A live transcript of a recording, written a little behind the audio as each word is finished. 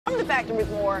From the factory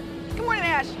with more. Good morning,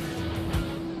 Ash.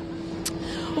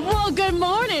 Well, good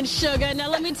morning, Sugar. Now,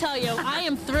 let me tell you, I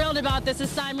am thrilled about this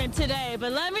assignment today,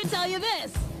 but let me tell you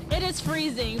this. It is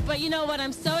freezing, but you know what?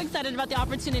 I'm so excited about the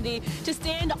opportunity to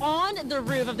stand on the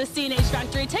roof of the C&H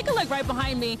Factory. Take a look right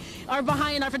behind me, or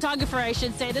behind our photographer, I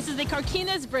should say. This is the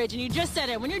Carquinez Bridge, and you just said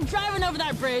it. When you're driving over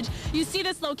that bridge, you see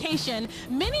this location.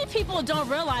 Many people don't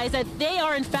realize that they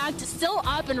are, in fact, still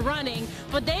up and running,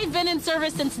 but they've been in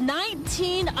service since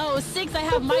 1906. I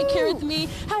have Mike here with me.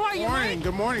 How are you, Mike?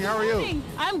 Good morning. How are you?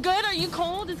 I'm good. Are you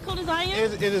cold? As cold as I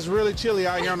am? It is really chilly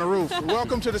out here on the roof.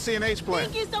 Welcome to the C&H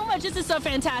plant. Thank you so much. This is so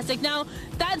fantastic. Now,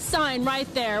 that sign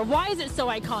right there, why is it so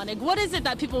iconic? What is it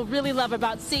that people really love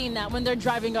about seeing that when they're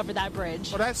driving over that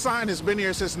bridge? Well, that sign has been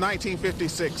here since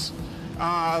 1956.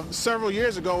 Several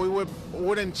years ago, we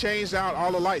wouldn't change out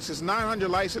all the lights. There's 900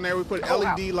 lights in there. We put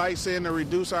LED lights in to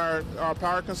reduce our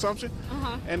power consumption.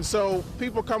 And so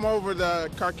people come over the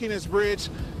Carquinez Bridge,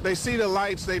 they see the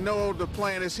lights, they know the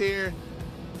plant is here.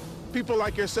 People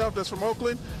like yourself that's from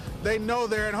Oakland, they know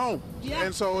they're at home. Yeah.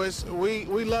 And so we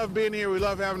love being here. We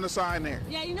love having the sign there.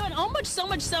 Yeah, you know, and so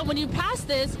much so when you pass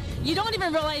this, you don't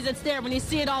even realize it's there when you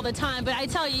see it all the time. But I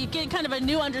tell you, you get kind of a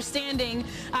new understanding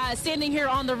standing here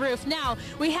on the roof. Now,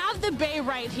 we have the bay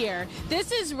right here.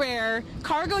 This is where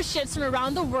cargo ships from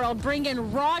around the world bring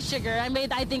in raw sugar. I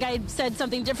think I said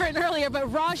something different earlier,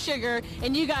 but raw sugar,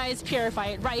 and you guys purify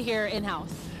it right here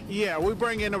in-house. Yeah, we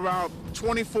bring in about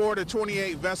 24 to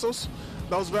 28 vessels.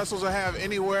 Those vessels will have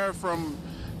anywhere from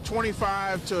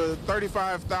 25 to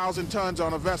 35,000 tons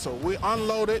on a vessel. We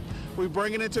unload it, we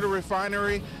bring it into the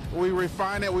refinery, we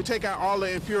refine it, we take out all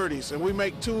the impurities, and we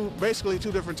make basically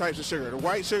two different types of sugar, the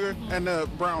white sugar and the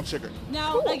brown sugar.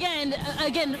 Now, again,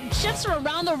 ships from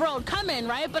around the world come in,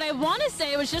 right? But I want to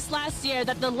say it was just last year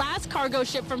that the last cargo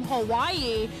ship from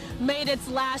Hawaii made its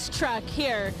last truck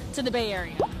here to the Bay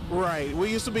Area. Right. We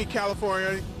used to be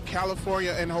California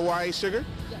and Hawaii sugar,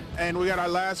 and we got our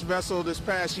last vessel this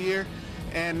past year.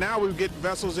 And now we get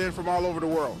vessels in from all over the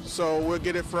world. So we'll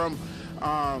get it from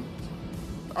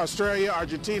Australia,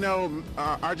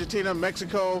 Argentina,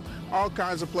 Mexico, all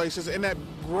kinds of places in that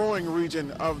growing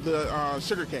region of the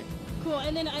sugar cane. Cool.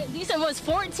 And then you said it was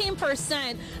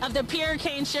 14% of the pure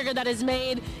cane sugar that is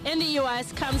made in the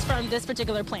U.S. comes from this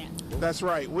particular plant. That's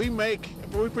right. We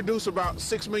produce about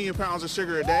 6 million pounds of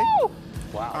sugar a day.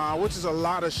 Wow. Which is a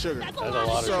lot of sugar. That's a lot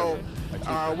of sugar.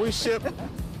 So we ship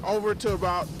over to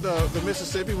about the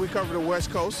Mississippi. We cover the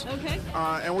West Coast. Okay.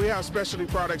 And we have specialty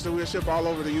products that we ship all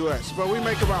over the U.S. But we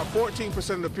make about 14%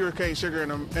 of the pure cane sugar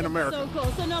in America. So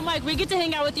cool. So now, Mike, we get to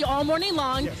hang out with you all morning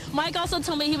long. Yes. Mike also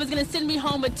told me he was going to send me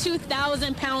home with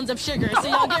 2,000 pounds of sugar. So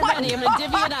y'all get ready. I'm going to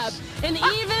divvy it up. And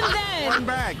even then... One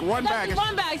bag. One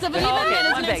bag. So but even then,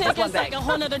 it's going to take us like a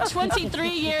whole another 23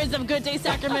 years of Good Day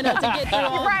Sacramento to get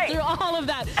through all of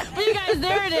that. But you guys,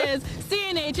 there it is.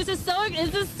 C&H. This is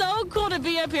so cool to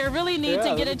be up here. Really neat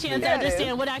to get a chance to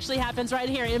understand what actually happens right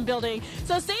here in building.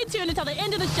 So stay tuned until the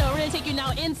end of the show. We're going to take you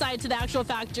now inside to the actual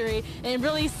factory and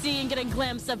really see and get a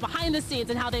glimpse of behind the scenes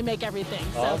and how they make everything.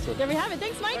 Awesome. So there we have it.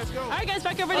 Thanks, Mike. Let's go. All right, guys,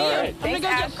 back over to you. Right. I'm going to go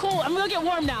get cool. I'm going to go get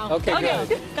warm now. Okay,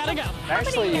 good. Gotta go.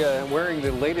 Actually, wearing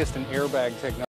the latest in airbag technology.